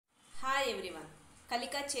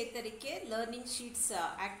Kalika Chetarike Learning Sheets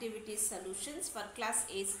Activities Solutions for Class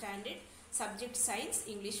A Standard Subject Science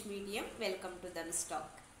English Medium. Welcome to Dhanu Talk.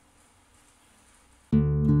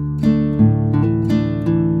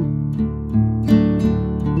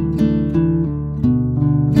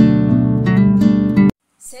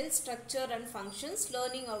 Cell structure and functions,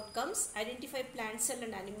 learning outcomes, identify plant cell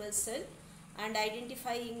and animal cell, and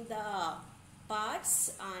identifying the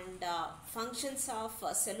parts and functions of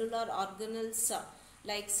cellular organelles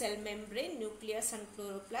like cell membrane, nucleus and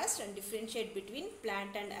chloroplast, and differentiate between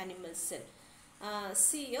plant and animal cell.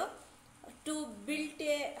 See here, to build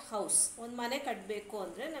a house, one mane kadbeku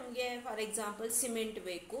andre namge for example cement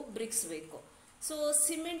beku, bricks beku. So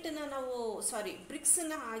cement na ನಾವು bricks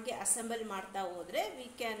na ಹಾಗೆ assemble ಮಾಡ್ತಾ ಹೋದ್ರೆ we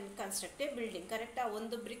can construct a building. correct ಆ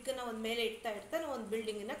ಒಂದು brick ನ ಒಂದು ಮೇಲೆ ಇಡ್ತಾ ನಾವು ಒಂದು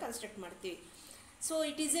building ನ construct ಮಾಡ್ತೀವಿ. So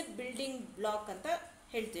it is a building block ಅಂತ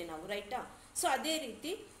ಹೇಳ್ತೀವಿ ನಾವು, ರೈಟ್? ಸೊ ಅದೇ ರೀತಿ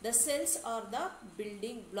the cells are the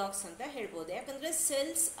building blocks ಅಂತ ಹೇಳ್ಬೋದು. ಯಾಕಂದ್ರೆ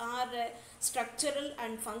cells are structural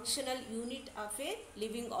and functional unit of a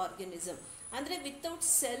living organism. ಅಂದ್ರೆ without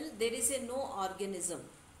cell there is a no organism.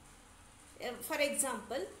 For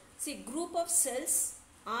example, see, group of cells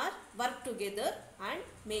are work together and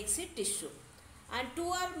makes a tissue, and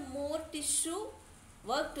two or more tissue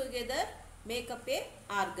work together make up a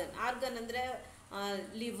organ andre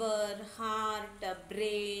liver, heart,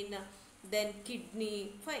 brain, then kidney,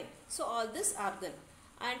 fine. So all this organ.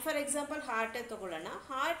 And for example heart tagolana,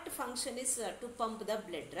 heart function is to pump the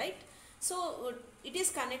blood, right? So it is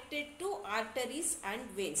connected to arteries and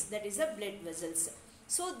veins, that is the blood vessels.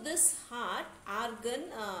 So this heart, organ,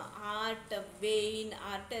 heart, vein,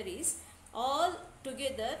 arteries all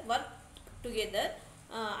together work together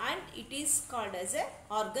and it is called as a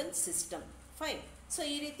organ system. Fine. So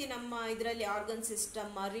ee reeti namma idralli organ system,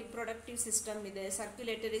 reproductive system ide,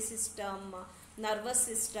 circulatory system, nervous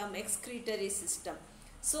system, excretory system.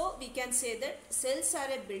 So we can say that cells are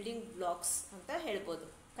a building blocks anta helbodu,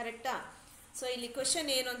 correct? So illi question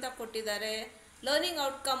ಏನು ಅಂತ ಕೊಟ್ಟಿದ್ದಾರೆ. Learning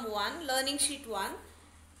outcome 1, learning sheet 1,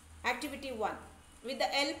 activity 1. With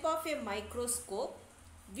the help of a microscope,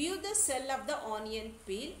 view the cell of the onion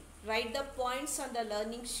peel. Write the points on the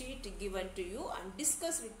learning sheet given to you and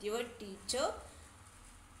discuss with your teacher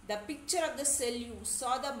the picture of the cell you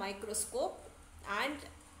saw the microscope and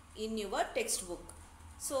in your textbook.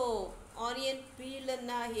 So onion peel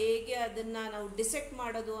ಅನ್ನ ಹೇಗೆ ಅದನ್ನ ನಾವು dissect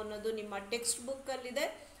ಮಾಡೋದು ಅನ್ನೋದು ನಿಮ್ಮ text book ಅಲ್ಲಿ ಇದೆ.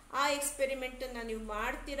 ಆ ಎಕ್ಸ್ಪೆರಿಮೆಂಟ್ ಅನ್ನ ನೀವು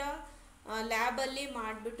ಮಾಡ್ತೀರಾ, ಲ್ಯಾಬಲ್ಲಿ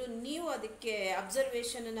ಮಾಡಿಬಿಟ್ಟು ನೀವು ಅದಕ್ಕೆ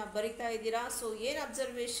ಅಬ್ಸರ್ವೇಷನನ್ನು ಬರಿತಾ ಇದ್ದೀರಾ. ಸೊ ಏನು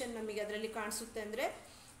ಅಬ್ಸರ್ವೇಷನ್ ನಮಗೆ ಅದರಲ್ಲಿ ಕಾಣಿಸುತ್ತೆ ಅಂದರೆ,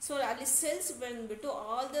 ಸೊ ಅಲ್ಲಿ ಸೆಲ್ಸ್ ಬಂದುಬಿಟ್ಟು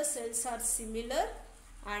all the cells R similar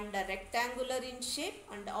and rectangular in shape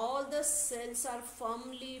and all the cells R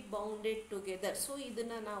firmly bounded together. So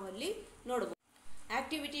ಇದನ್ನು ನಾವಲ್ಲಿ ನೋಡ್ಬೋದು.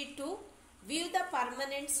 Activity 2, view the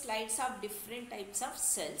permanent slides of different types of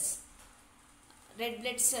cells. Red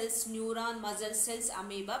blood cells, neuron, muscle cells,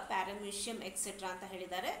 amoeba, ಪ್ಯಾರಾಮ್ಯೂಷಿಯಂ etcetera ಅಂತ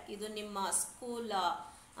ಹೇಳಿದ್ದಾರೆ. ಇದು ನಿಮ್ಮ school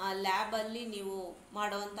ಲ್ಯಾಬಲ್ಲಿ ನೀವು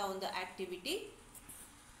ಮಾಡುವಂಥ ಒಂದು activity.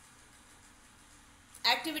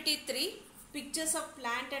 Activity 3, pictures of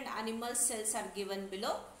plant and animal cells are given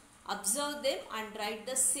below. Observe them and write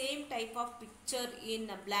the same type of picture in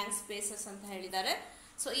blank spaces ಅಂತ ಹೇಳಿದ್ದಾರೆ.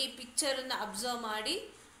 So ಈ ಪಿಕ್ಚರನ್ನು ಅಬ್ಸರ್ವ್ ಮಾಡಿ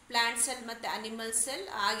ಪ್ಲಾಂಟ್ ಸೆಲ್ ಮತ್ತು ಅನಿಮಲ್ ಸೆಲ್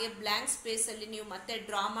ಹಾಗೆ ಬ್ಲ್ಯಾಂಕ್ ಸ್ಪೇಸಲ್ಲಿ ನೀವು ಮತ್ತೆ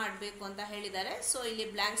ಡ್ರಾ ಮಾಡಬೇಕು ಅಂತ ಹೇಳಿದ್ದಾರೆ. ಸೊ ಇಲ್ಲಿ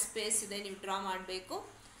ಬ್ಲ್ಯಾಂಕ್ ಸ್ಪೇಸ್ ಇದೆ, ನೀವು ಡ್ರಾ ಮಾಡಬೇಕು.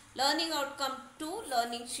 Learning outcome 2,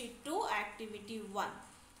 learning sheet 2, activity 1.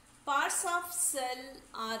 Parts of cell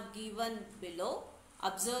are given below.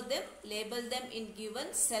 Observe them, label them in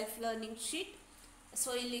given self learning sheet. So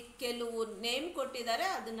ಇಲ್ಲಿ ಕೆಲವು ನೇಮ್ ಕೊಟ್ಟಿದ್ದಾರೆ,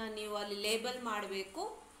 ಅದನ್ನು ನೀವು ಅಲ್ಲಿ ಲೇಬಲ್ ಮಾಡಬೇಕು.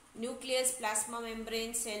 Nucleus, plasma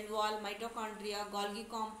membrane, cell wall, mitochondria, Golgi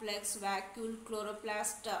complex, vacuole,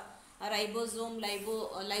 chloroplast, ribosome,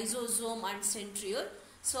 lysosome and centriole.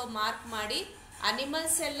 So mark ಮಾಡಿ.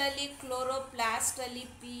 Animal ಸೆಲ್ಲಲ್ಲಿ ಕ್ಲೋರೋಪ್ಲಾಸ್ಟಲ್ಲಿ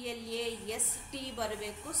PLAST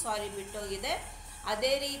ಬರಬೇಕು, ಸಾರಿ ಬಿಟ್ಟೋಗಿದೆ.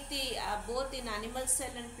 ಅದೇ ರೀತಿ both in animal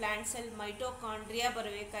cell and plant cell mitochondria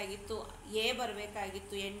ಬರಬೇಕಾಗಿತ್ತು, ಎ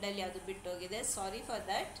ಬರಬೇಕಾಗಿತ್ತು, ಎಂಡಲ್ಲಿ ಅದು ಬಿಟ್ಟೋಗಿದೆ, ಸಾರಿ ಫಾರ್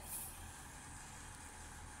ದ್ಯಾಟ್.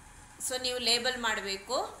 ಸೊ ನೀವು label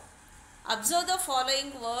ಮಾಡಬೇಕು. Observe the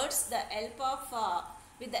following words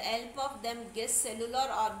with the help of them guess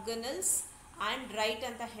cellular organelles and right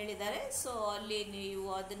ಅಂತ ಹೇಳಿದ್ದಾರೆ. ಸೊ ಅಲ್ಲಿ ನೀವು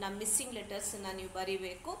ಅದನ್ನು ಮಿಸ್ಸಿಂಗ್ ಲೆಟರ್ಸನ್ನು ನೀವು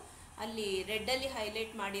ಬರೀಬೇಕು. ಅಲ್ಲಿ ರೆಡ್ಡಲ್ಲಿ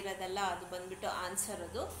ಹೈಲೈಟ್ ಮಾಡಿರೋದಲ್ಲ, ಅದು ಬಂದ್ಬಿಟ್ಟು ಆನ್ಸರ್.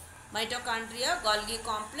 ಅದು mitochondria, Golgi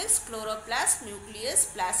complex, chloroplast, nucleus,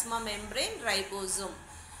 plasma membrane, ribosome.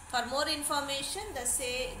 For more information,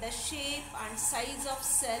 the shape and size of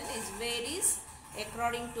cell varies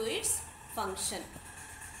according to its function.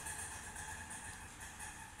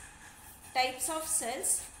 Types of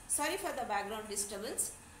cells. Sorry for the background disturbance.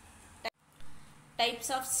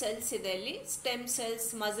 Types of cells ಇದೆ ಇಲ್ಲಿ. Stem cells,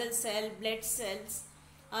 muscle cell, blood cells,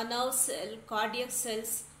 nerve cell, cardiac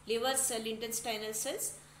cells, liver cell, intestinal cells,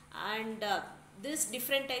 and these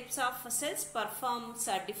different types of cells performs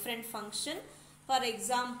a different function. For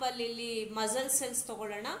example, ಇಲ್ಲಿ muscle cells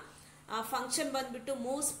ತಗೊಳ್ಳೋಣ. Function ಬಂದ್ಬಿಟ್ಟು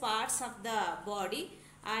moves parts of the body,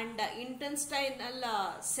 and intestinal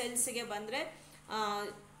cells ಗೆ ಬಂದರೆ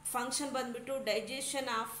function ಬಂದ್ಬಿಟ್ಟು digestion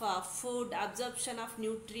of food, absorption of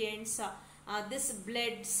nutrients. This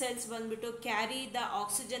blood cells ಬಂದ್ಬಿಟ್ಟು carry the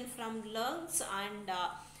oxygen from lungs and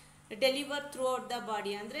deliver throughout the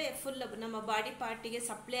body, ಅಂದರೆ full ನಮ್ಮ body ಪಾರ್ಟಿಗೆ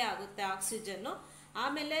supply ಆಗುತ್ತೆ ಆಕ್ಸಿಜನ್ನು.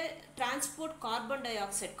 ಆಮೇಲೆ transport carbon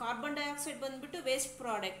dioxide ಬಂದ್ಬಿಟ್ಟು waste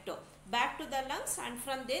product back to the lungs, and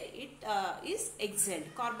from there it is excelled.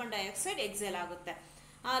 Carbon dioxide Excel ಆಗುತ್ತೆ.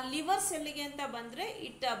 Liver ಸೆಲ್ಗೆ ಅಂತ ಬಂದರೆ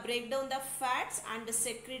it break down the fats and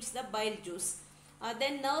secretes the Bail juice.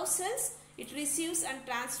 Then nerve cells, it receives and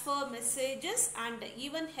transfer messages and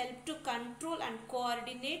even help to control and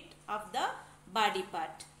coordinate of the body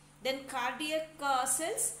part. Then cardiac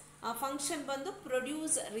cells function bandu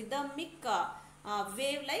produce rhythmic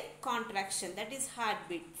wave like contraction, that is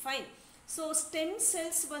heartbeat. Fine. So stem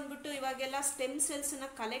cells ಬಂದ್ಬಿಟ್ಟು ಇವಾಗೆಲ್ಲ stem ಸೆಲ್ಸ್ನ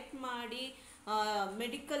collect ಮಾಡಿ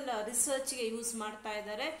medical ರಿಸರ್ಚ್ಗೆ use ಮಾಡ್ತಾ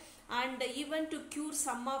ಇದ್ದಾರೆ. And even to cure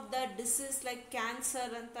some of the disease like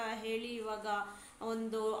cancer ಅಂತ ಹೇಳಿ ಇವಾಗ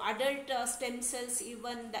ಒಂದು adult stem cells,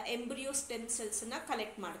 even the embryo stem ಸೆಲ್ಸ್ನ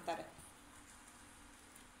collect ಮಾಡ್ತಾರೆ.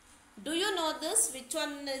 Do you know this? Which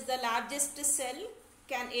one is the largest cell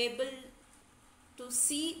can able to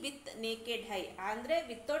see with naked eye? ಅಂದರೆ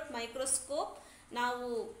without microscope ನಾವು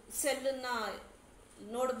ಸೆಲ್ಲನ್ನ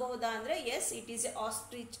ನೋಡಬಹುದಾ ಅಂದರೆ S, it is A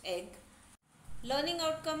ostrich egg. Learning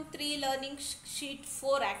outcome 3, learning sheet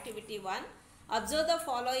 4, activity 1. Observe the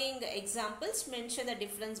following examples. Mention the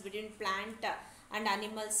difference between plant and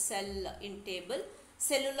animal cell in table.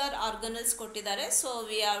 Cellular organelles ಕೊಟ್ಟಿದ್ದಾರೆ, so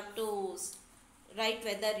we have to write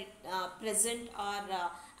whether it present or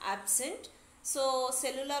absent. So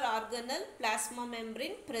cellular organelle, plasma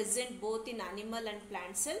membrane present both in animal and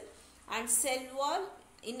plant cell, and cell wall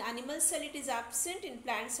in animal cell it is absent, in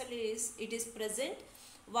plant cell it is present.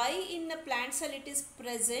 Why in a plant cell it is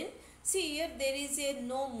present? See here there is a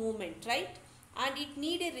no movement, right? And it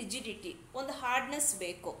need a rigidity, ಒಂದು hardness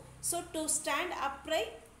ಬೇಕು. So to stand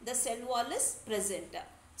upright the cell wall is present.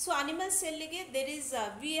 So animal cell ಗೆ there is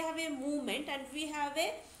we have a movement and we have a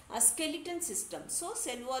skeleton system, so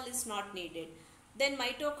cell wall is not needed. Then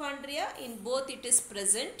mitochondria, in both it is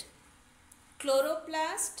present.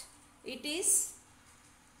 Chloroplast, it is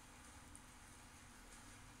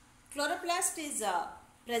chloroplast is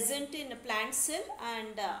present in plant cell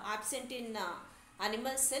and absent in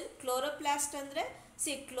animal cell. Chloroplast andre,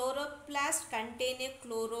 see, chloroplast contain a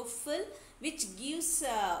chlorophyll which gives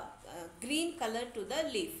green color to the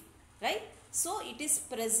leaf, right? So it is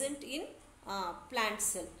present in plant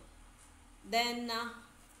cell. Then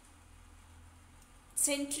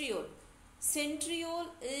centriole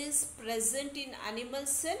is present in animal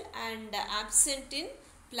cell and absent in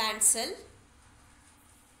plant cell,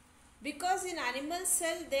 because in animal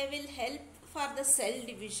cell they will help for the cell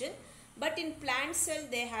division, but in plant cell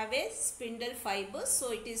they have a spindle fiber, so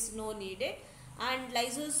it is no needed. And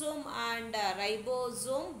lysosome and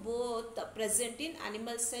ribosome both present in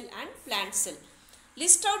animal cell and plant cell.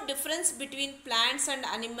 List out difference between plants and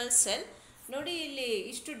animal cell. ನೋಡಿ ಇಲ್ಲಿ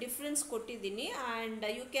ಇಷ್ಟು difference ಕೊಟ್ಟಿದ್ದೀನಿ, and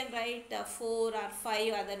you can write 4 or 5,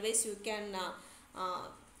 otherwise you can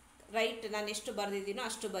write ನಾನು ಎಷ್ಟು ಬರೆದಿದ್ದೀನೋ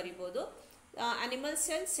ಅಷ್ಟು ಬರಿಬೋದು. Animal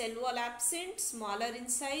cell, cell wall absent, smaller in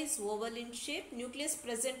size, oval in shape, nucleus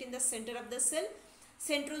present in the center of the cell,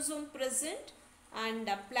 centrosome present, and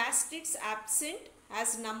plastids absent, as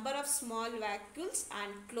number of small vacuoles,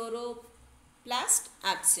 and chloroplast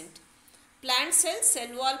absent. Plant cell,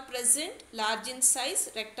 cell wall present, large in size,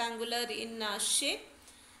 rectangular in shape,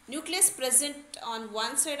 nucleus present on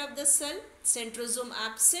one side of the cell, centrosome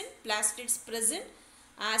absent, plastids present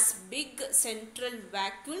as big central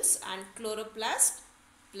vacuoles, and chloroplast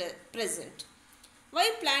present. Why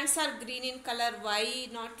plants are green in color? Why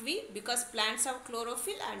not we? Because plants have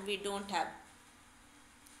chlorophyll and we don't have.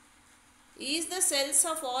 Is the cells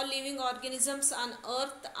of all living organisms on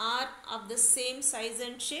earth are of the same size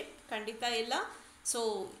and shape? Kandita illa. So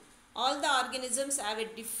all the organisms have a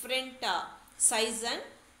different size and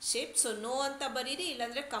shape. So no anta bariri,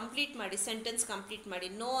 illandre complete ಮಾಡಿ, sentence complete ಮಾಡಿ.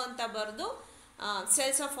 No anta bardu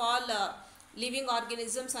cells of all living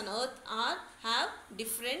organisms on earth have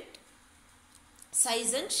different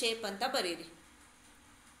size and shape anta bariri.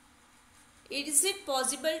 Is it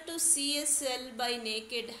possible to see a cell by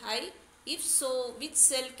naked eye? If so, which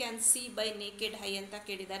cell can see by naked eye anta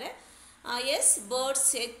ಕೇಳಿದ್ದಾರೆ. Yes,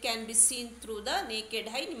 bird's egg can be seen through the naked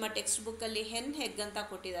eye. ನಿಮ್ಮ text ಬುಕ್ಕಲ್ಲಿ hen egg ಅಂತ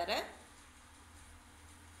ಕೊಟ್ಟಿದ್ದಾರೆ.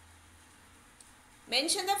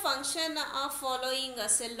 Mention the function of following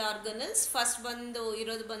cell organelles. First ಬಂದು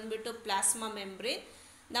ಇರೋದು ಬಂದ್ಬಿಟ್ಟು plasma membrane.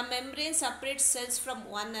 The membrane separates cells from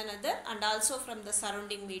one another and also from the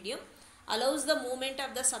surrounding medium. Allows the movement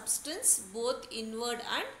of the substance both inward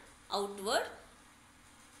and outward.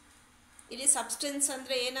 ಇಲ್ಲಿ substance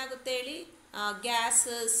ಅಂದರೆ ಏನಾಗುತ್ತೆ ಹೇಳಿ,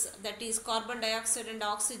 gases, that is carbon dioxide and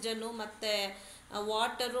ಆಕ್ಸಿಜನ್ನು, ಮತ್ತು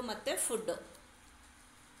water ಮತ್ತು food.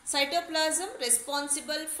 Cytoplasm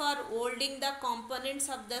responsible for holding the components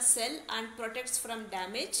of the cell and protects from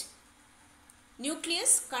damage.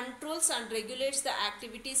 Nucleus controls and regulates the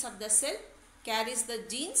activities of the cell, carries the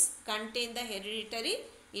genes, contain the hereditary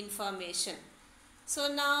information. So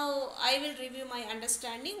now I will review my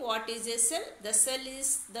understanding. What is a cell? The cell is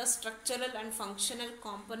the structural and functional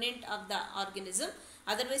component of the organism.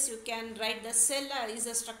 Otherwise you can write the cell is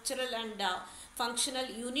a structural and functional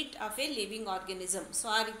unit of a living organism. So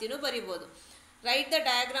ಆ ರೀತಿನೂ ಬರಿಬೋದು. Write the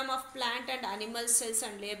diagram of plant and animal cells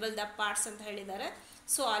and label the parts ಅಂತ ಹೇಳಿದ್ದಾರೆ.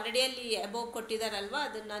 So already ಅಲ್ಲಿ above ಕೊಟ್ಟಿದ್ದಾರಲ್ವ,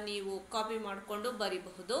 ಅದನ್ನು ನೀವು copy ಮಾಡಿಕೊಂಡು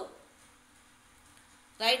ಬರಿಬಹುದು.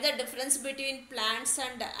 Write the difference between plants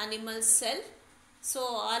and animal cell. So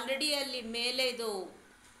already ಅಲ್ಲಿ ಮೇಲೆ ಇದು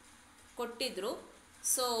ಕೊಟ್ಟಿದ್ರು,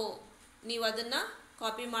 ಸೊ ನೀವು ಅದನ್ನು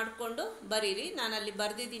ಕಾಪಿ ಮಾಡಿಕೊಂಡು ಬರೀರಿ. ನಾನು ಅಲ್ಲಿ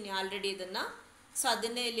ಬರೆದಿದ್ದೀನಿ ಆಲ್ರೆಡಿ ಇದನ್ನು, ಸೊ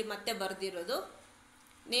ಅದನ್ನೇ ಇಲ್ಲಿ ಮತ್ತೆ ಬರೆದಿರೋದು.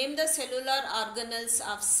 Name the cellular organelles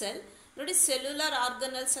of cell. ನೋಡಿ, ಸೆಲ್ಯುಲಾರ್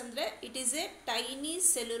ಆರ್ಗನಲ್ಸ್ ಅಂದರೆ it is A tiny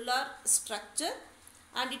cellular structure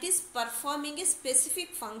and it is performing A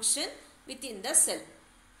specific function with in the cell.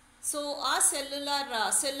 So ಆ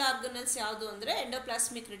ಸೆಲ್ ಆರ್ಗನಲ್ಸ್ ಯಾವುದು ಅಂದರೆ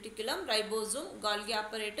endoplasmic reticulum, ribosome, Golgi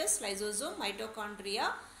apparatus, lysosome, mitochondria,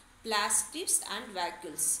 plastids and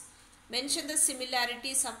vacuoles. Mention the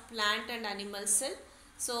similarities of plant and animal cell.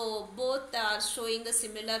 So both are showing a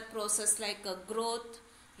similar process like growth,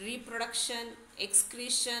 reproduction,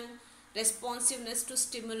 excretion, responsiveness to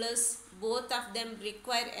stimulus. Both of them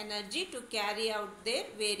require energy to carry out their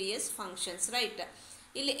various functions, right?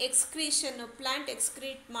 ಇಲ್ಲಿ excretion, plant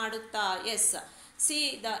excrete ಮಾಡುತ್ತಾ? Yes. See,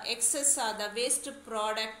 the excess, the waste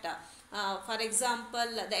product, for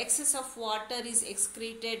example, the excess of water is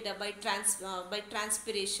excreted by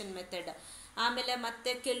transpiration method. ಆಮೇಲೆ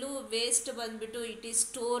ಮತ್ತೆ ಕೆಲವು waste ಬಂದ್ಬಿಟ್ಟು it is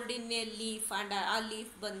stored in a leaf and ಆ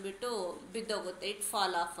leaf ಬಂದ್ಬಿಟ್ಟು ಬಿದ್ದೋಗುತ್ತೆ, it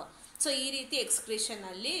fall of. So ಈ ರೀತಿ excretion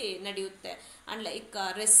ಅಲ್ಲಿ ನಡೆಯುತ್ತೆ. And like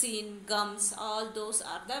resin, ಗಮ್ಸ್, all those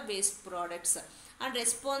are the waste products. And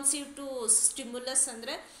responsive to stimulus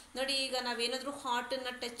ಅಂದರೆ ನೋಡಿ, ಈಗ ನಾವೇನಾದರೂ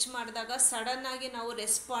ಹಾರ್ಟನ್ನು ಟಚ್ ಮಾಡಿದಾಗ ಸಡನ್ನಾಗಿ ನಾವು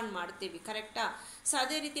ರೆಸ್ಪಾಂಡ್ ಮಾಡ್ತೀವಿ, ಕರೆಕ್ಟಾ? ಸೊ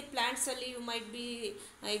ಅದೇ ರೀತಿ ಪ್ಲ್ಯಾಂಟ್ಸಲ್ಲಿ ಯು ಮೈಟ್ ಬಿ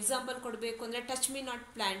ಎಕ್ಸಾಂಪಲ್ ಕೊಡಬೇಕು ಅಂದರೆ touch me not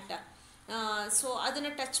plant. So ಅದನ್ನು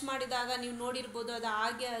ಟಚ್ ಮಾಡಿದಾಗ ನೀವು ನೋಡಿರ್ಬೋದು, ಅದು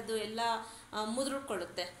ಹಾಗೆ ಅದು ಎಲ್ಲ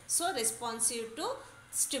ಮುದುರ್ಕೊಳ್ಳುತ್ತೆ. So responsive to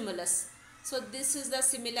stimulus. So this is the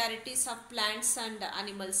similarities of plants and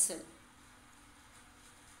animal cell.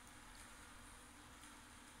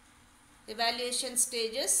 Evaluation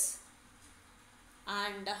stages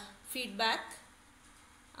and feedback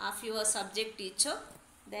of your subject teacher.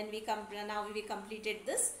 Then now we completed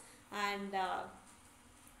this, and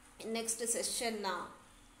next session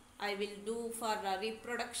I will do for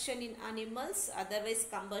reproduction in animals, otherwise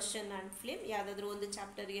combustion and flame. ಯಾವುದಾದ್ರೂ ಒಂದು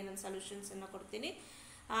ಚಾಪ್ಟರ್ಗೆ ನಾನು ಸೊಲ್ಯೂಷನ್ಸನ್ನು ಕೊಡ್ತೀನಿ.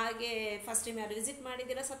 ಹಾಗೆ first time ಯಾರು visit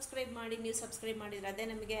ಮಾಡಿದ್ದೀರಾ subscribe ಮಾಡಿ. ನೀವು subscribe ಮಾಡಿದರೆ ಅದೇ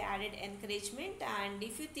ನಮಗೆ added encouragement. And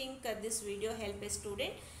if you think this video help A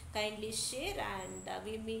student, kindly share, and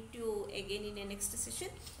we meet you again in a next session.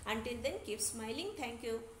 Until then, keep smiling. Thank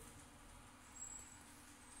you.